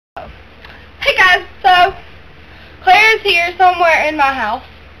Hey guys, so Claire's here somewhere in my house.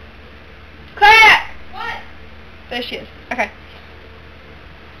 Claire! What? There she is. Okay.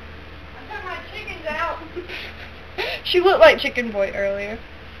 I took my chickens out. She looked like Chicken Boy earlier.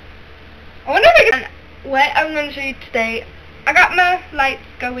 I wonder if I can... What I'm going to show you today, I got my lights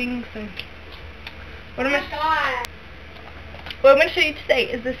going, so... What I'm going to show you today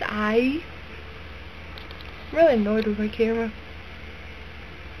is this eye. I'm really annoyed with my camera.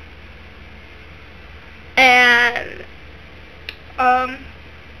 And I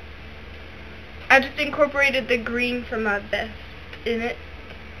just incorporated the green from my vest in it.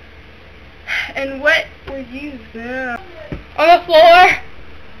 And what we're using on the floor.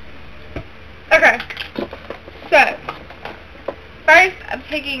 Okay. So first I'm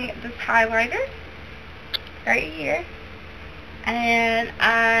taking this highlighter right here, and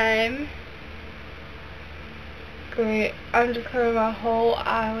I'm just covering my whole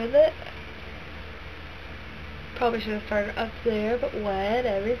eye with it. Probably should have started up there, but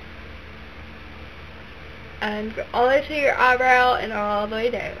whatever. And go all the way to your eyebrow and all the way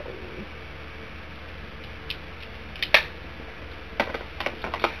down.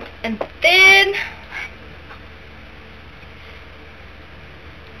 And then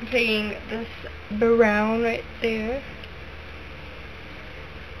I'm taking this brown right there.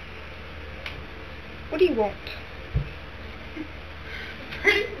 What do you want?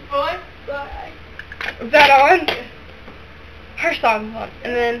 Pretty boy. Is that on? Her song's on.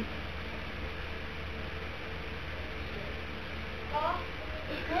 And then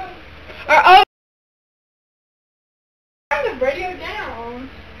Turn the radio down.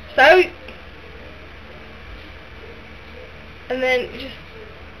 So, and then just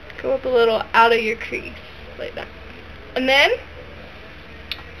go up a little out of your crease, like that. And then,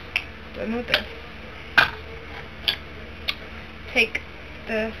 done with this. Take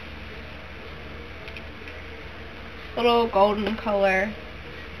this little golden color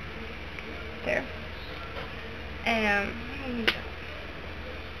there, and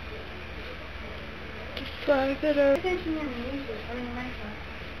just swipe it over.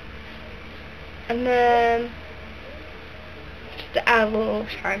 And then just to add a little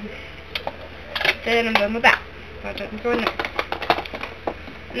shine. Then I'm done with that. That doesn't go in there.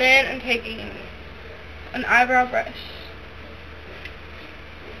 And then I'm taking an eyebrow brush.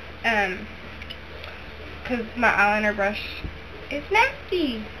 Because my eyeliner brush is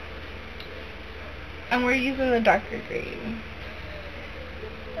nasty. And we're using the darker green.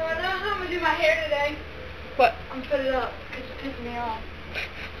 So I know how I'm going to do my hair today. What? I'm going to put it up because it's pissing me off.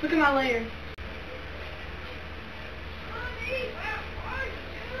 Look at my layers.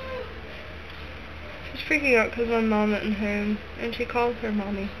 She's freaking out because my mom isn't home, and she calls her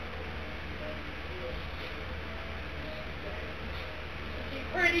mommy.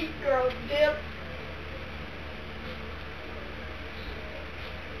 Pretty girl dip.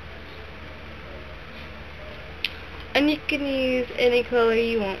 And you can use any color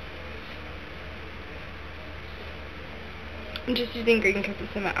you want. I'm just using green because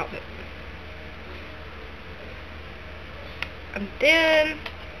it's in my outfit. And then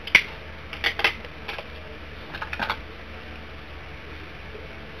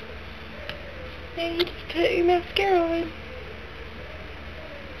you just put your mascara on.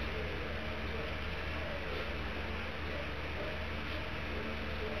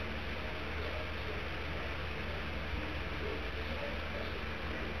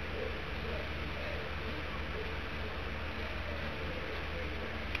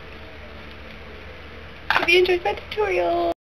 Hope you enjoyed my tutorial.